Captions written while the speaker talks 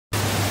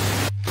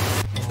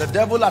The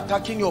devil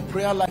attacking your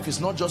prayer life is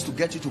not just to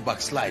get you to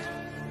backslide.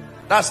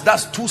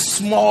 That's too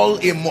small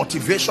a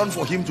motivation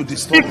for him to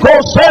disturb you.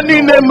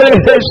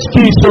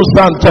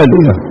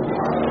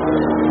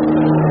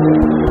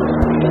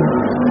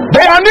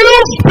 There are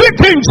new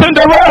speakings in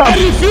the world. I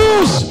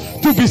refuse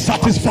to be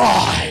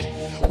satisfied.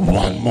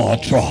 One more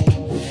drop.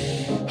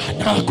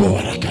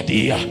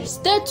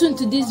 Stay tuned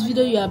to this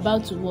video you are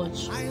about to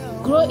watch.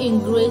 Grow in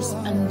grace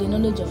and the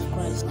knowledge of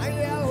Christ.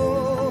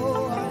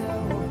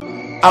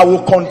 I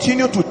will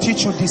continue to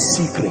teach you this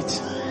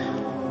secret.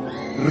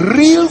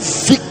 Real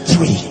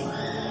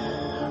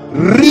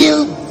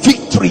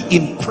victory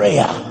in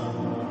prayer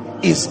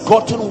is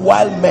gotten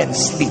while men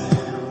sleep.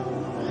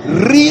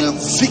 Real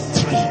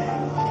victory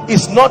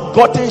is not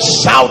gotten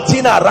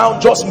shouting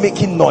around, just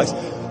making noise.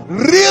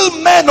 Real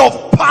men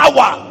of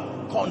power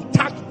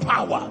contact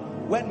power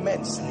when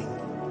men sleep.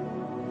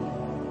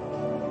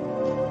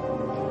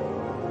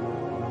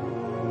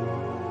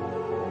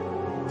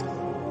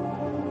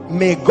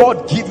 May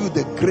God give you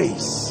the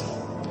grace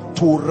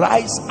to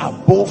rise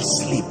above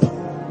sleep.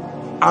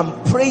 I'm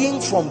praying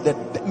from the,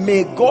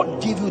 may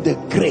God give you the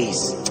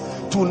grace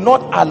to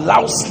not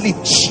allow sleep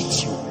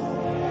cheat you.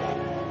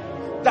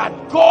 That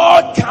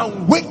God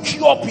can wake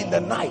you up in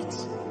the night.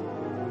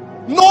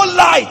 No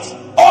light,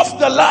 off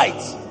the light.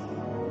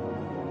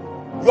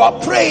 You are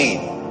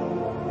praying.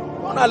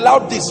 Don't allow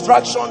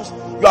distractions.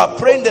 You are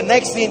praying, the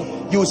next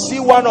thing you see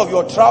one of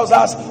your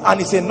trousers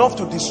and it's enough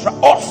to distract.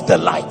 Off the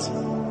light.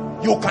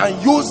 You can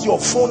use your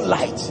phone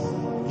light.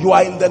 You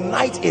are in the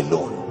night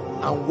alone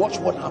and watch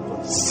what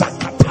happens.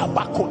 Sakata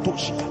bakoto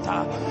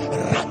shikata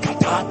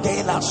rakata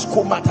dela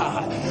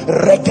skumata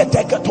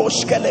reketeketo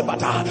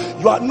shkelebata.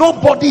 You are,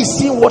 nobody is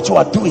seeing what you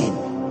are doing,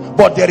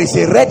 but there is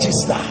a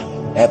register.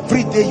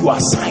 Every day you are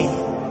signing.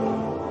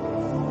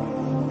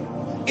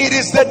 It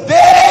is the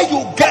day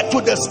you get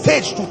to the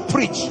stage to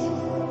preach.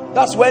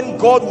 That's when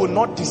God will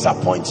not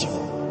disappoint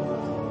you.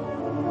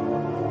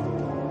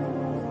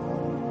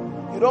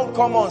 Don't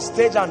come on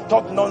stage and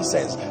talk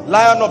nonsense.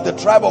 Lion of the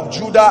tribe of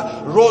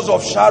Judah, Rose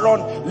of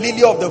Sharon,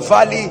 Lily of the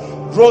Valley,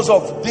 Rose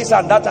of this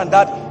and that and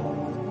that.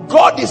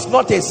 God is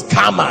not a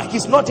scammer.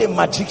 He's not a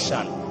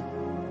magician.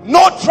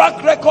 No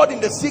track record in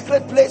the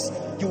secret place.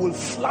 You will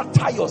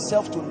flatter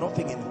yourself to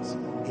nothing in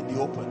the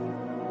open.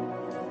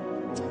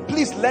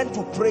 Please learn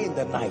to pray in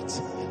the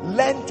night.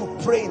 Learn to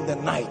pray in the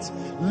night.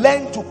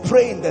 Learn to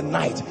pray in the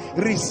night.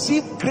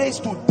 Receive grace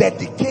to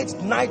dedicate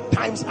night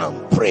times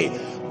and pray.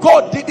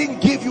 God didn't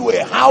give you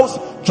a house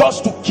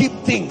just to keep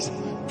things.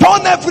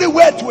 Turn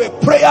everywhere to a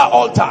prayer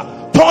altar.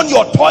 Turn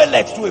your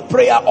toilet to a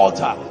prayer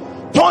altar.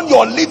 Turn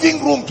your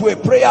living room to a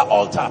prayer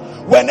altar.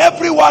 When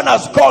everyone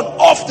has gone,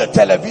 off the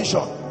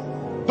television.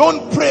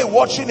 Don't pray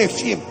watching a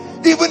film.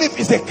 Even if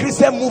it's a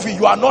Christian movie,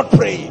 you are not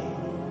praying.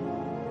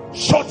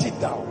 Shut it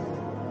down.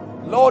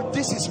 Lord,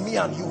 this is me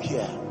and you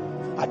here.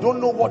 I don't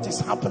know what is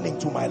happening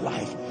to my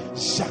life.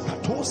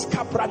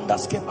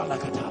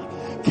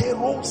 A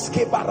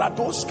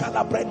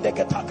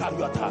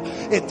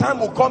time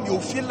will come, you'll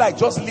feel like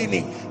just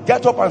leaning.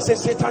 Get up and say,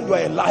 Satan, you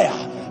are a liar.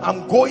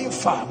 I'm going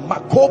far. A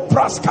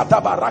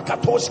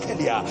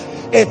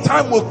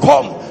time will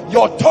come,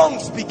 your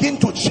tongues begin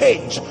to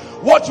change.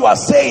 What you are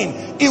saying,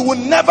 it will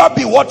never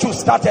be what you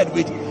started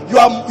with. You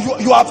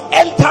have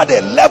entered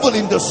a level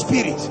in the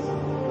spirit.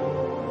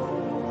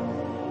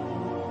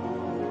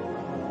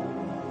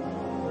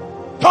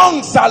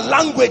 Tongues are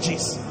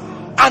languages,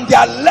 and there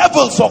are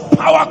levels of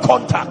power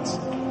contact.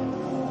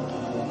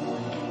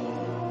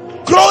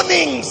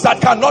 Groanings that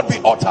cannot be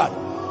uttered.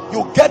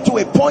 You get to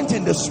a point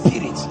in the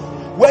spirit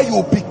where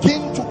you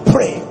begin to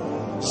pray.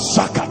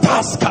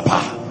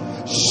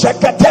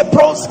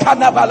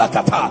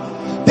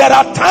 There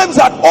are times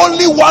that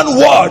only one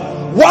word,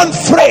 one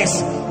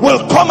phrase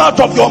will come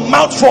out of your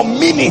mouth for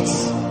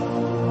minutes.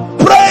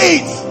 Pray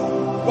it.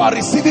 You are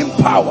receiving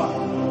power.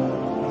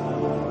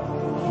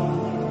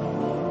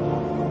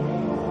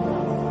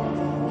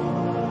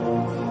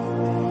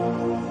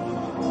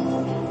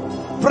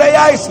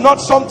 Prayer is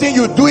not something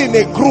you do in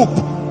a group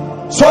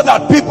so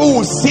that people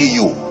will see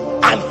you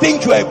and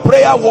think you're a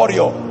prayer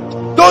warrior.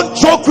 Don't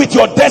joke with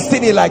your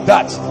destiny like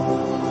that.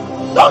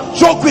 Don't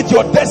joke with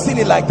your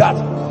destiny like that.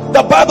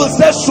 The Bible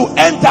says to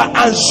enter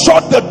and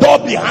shut the door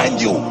behind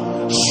you.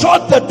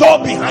 Shut the door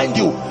behind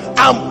you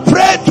and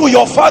pray to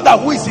your Father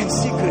who is in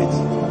secret.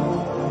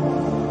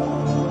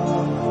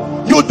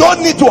 You don't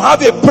need to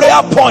have a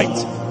prayer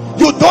point.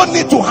 You don't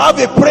need to have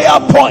a prayer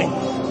point.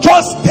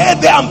 Just stay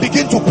there and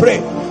begin to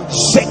pray.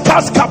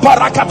 Shekas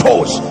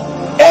kaparakatos,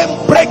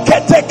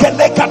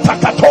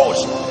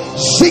 embreketekelekatakatos,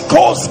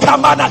 shikos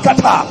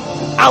kamanakata.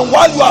 And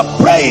while you are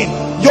praying,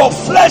 your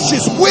flesh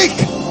is weak,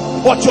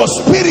 but your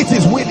spirit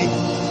is willing.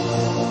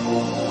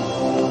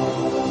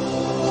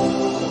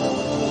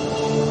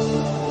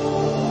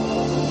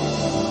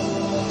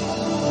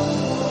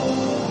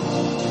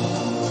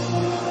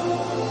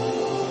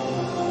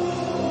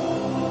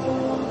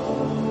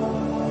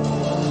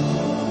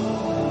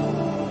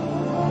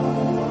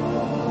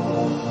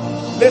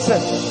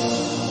 Listen,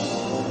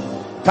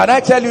 can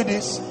I tell you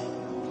this?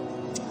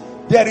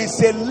 there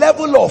is a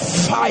level of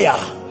fire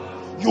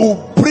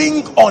you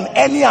bring on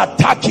any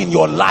attack in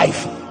your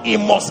life. It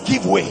must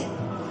give way.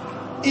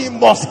 It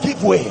must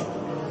give way.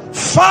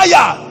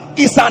 Fire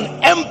is an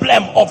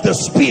emblem of the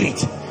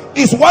spirit.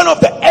 It's one of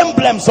the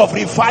emblems of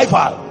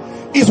revival.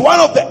 It's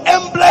one of the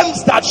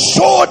emblems that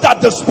show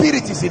that the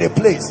spirit is in a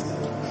place.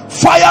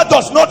 Fire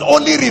does not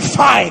only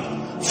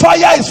refine,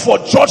 fire is for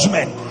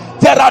judgment.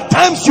 There are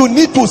times you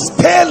need to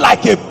stay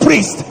like a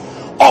priest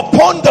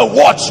upon the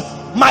watch.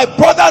 My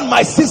brother and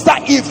my sister,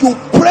 if you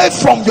pray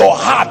from your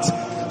heart,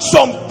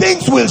 some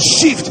things will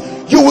shift.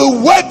 You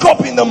will wake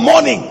up in the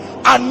morning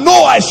and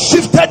know I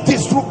shifted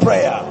this through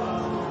prayer.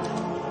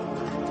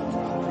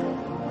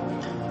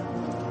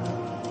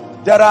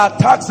 There are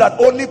attacks that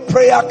only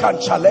prayer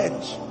can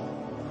challenge.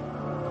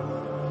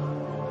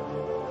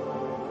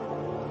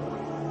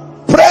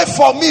 Pray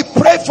for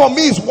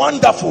me is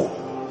wonderful,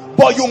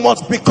 but you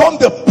must become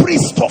the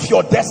priest of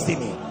your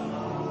destiny.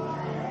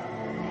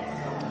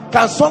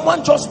 Can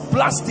someone just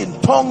blast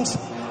in tongues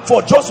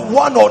for just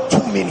 1 or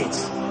 2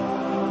 minutes?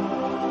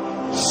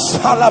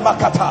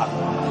 Salabakata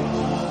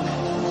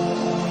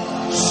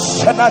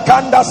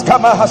Senagandas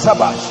kama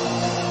hasabash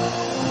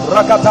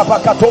Rakata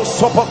bakato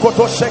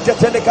sopokoto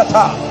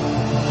sheketelekata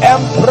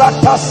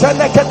Emprata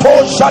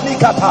seneketo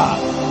shanikata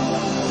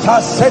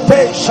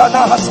Tasete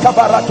shana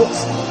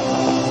haskabaratos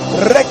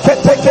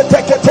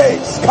Reketeketekete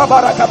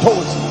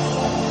skabarakatos.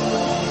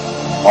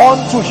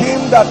 Unto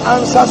him that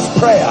answers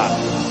prayer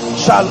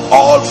shall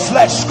all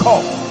flesh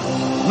come.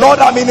 Lord,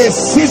 I'm in a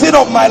season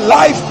of my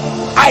life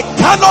I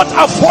cannot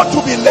afford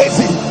to be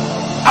lazy.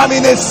 I'm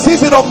in a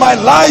season of my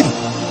life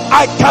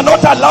I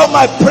cannot allow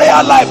my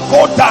prayer life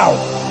go down.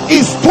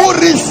 It's too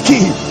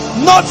risky.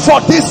 Not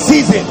for this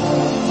season.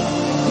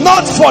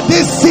 Not for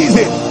this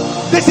season.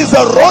 This is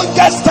the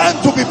wrongest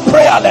time to be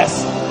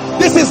prayerless.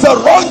 This is the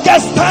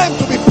wrongest time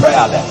to be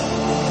prayerless.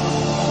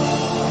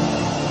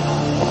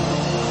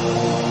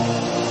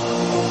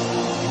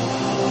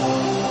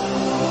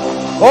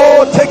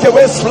 Oh, take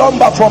away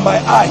slumber from my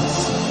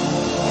eyes.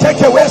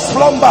 Take away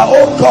slumber,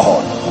 oh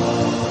God.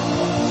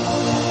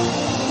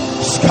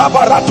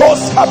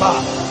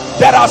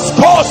 There are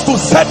scores to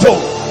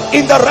settle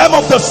in the realm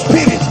of the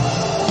spirit.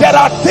 There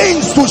are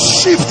things to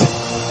shift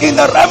in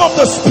the realm of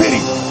the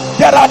spirit.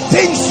 There are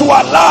things to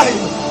align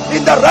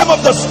in the realm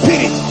of the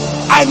spirit.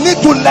 I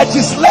need to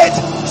legislate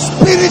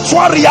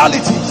spiritual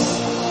realities.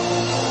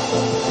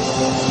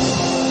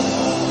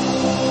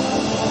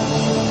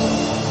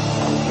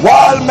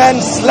 While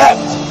men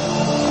slept,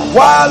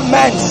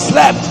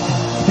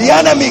 the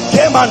enemy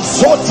came and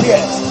sowed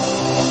tears.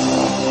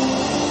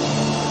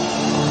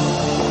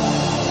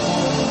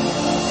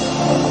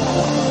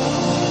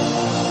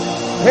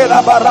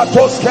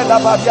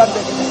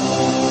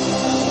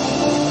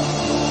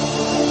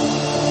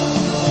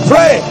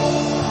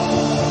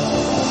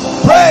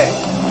 Pray.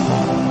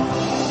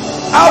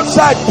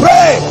 Outside,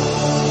 pray.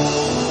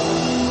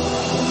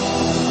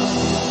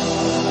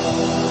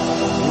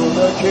 To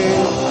the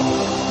King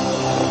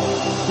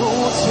who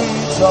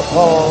sits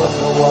upon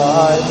the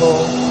white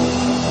horse.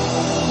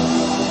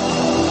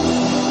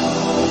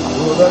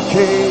 To the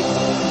King,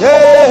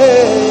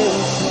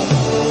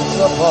 sits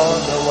upon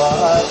the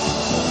white horse.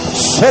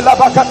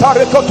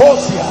 Shelabakatare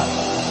kotosia.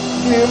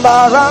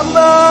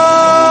 Imarama.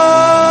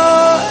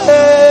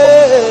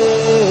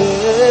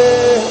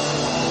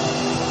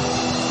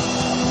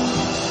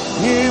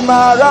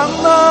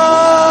 Imarama.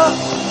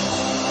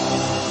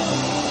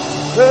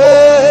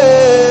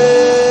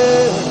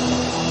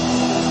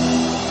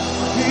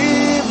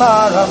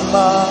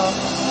 Imarama.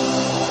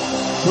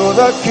 To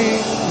the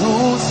King who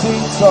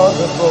sits on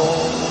the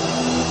throne.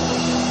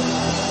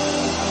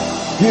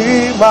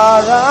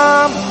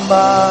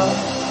 Imarama.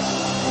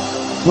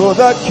 To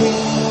the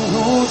King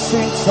who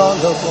sits on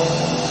the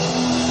throne.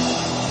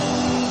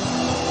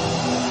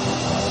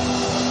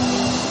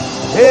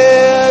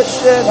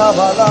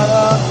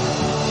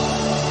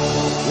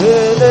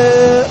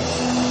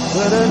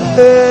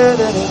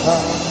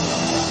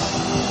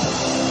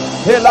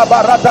 Hela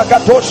barata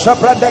katosha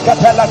brande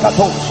katela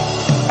katos.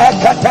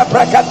 Ekata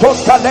brakatos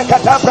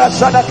kalekata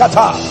brasana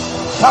kata.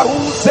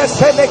 Karuse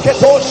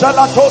seneketosha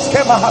latos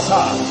ke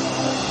mahasa.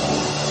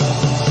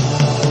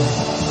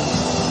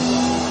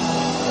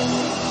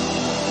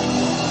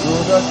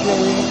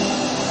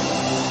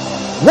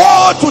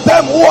 Woe to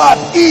them who are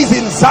at ease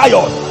in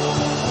Zion.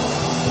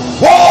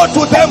 Woe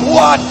to them who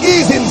are at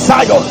ease in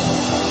Zion.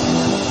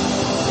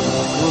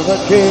 To the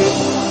King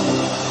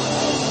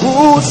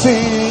who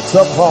sits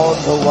upon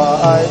the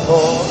white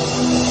horse.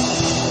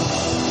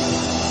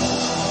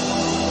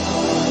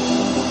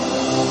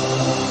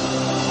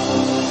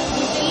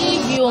 We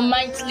believe you are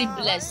mightily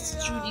blessed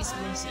through this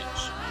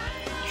message.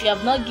 If you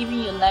have not given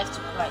your life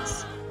to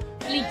Christ,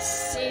 please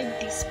say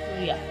this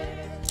prayer.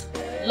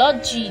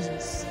 Lord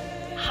Jesus,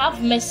 have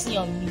mercy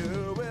on me.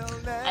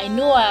 I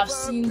know I have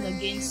sinned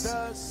against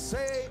you.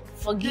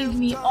 Forgive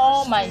me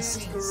all my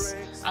sins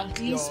and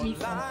cleanse me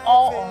from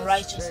all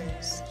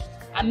unrighteousness,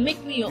 and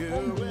make me your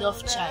own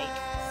beloved child.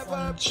 For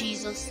in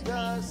Jesus'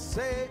 name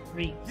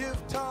we pray.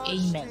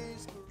 Amen.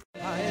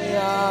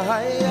 Higher,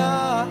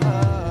 higher.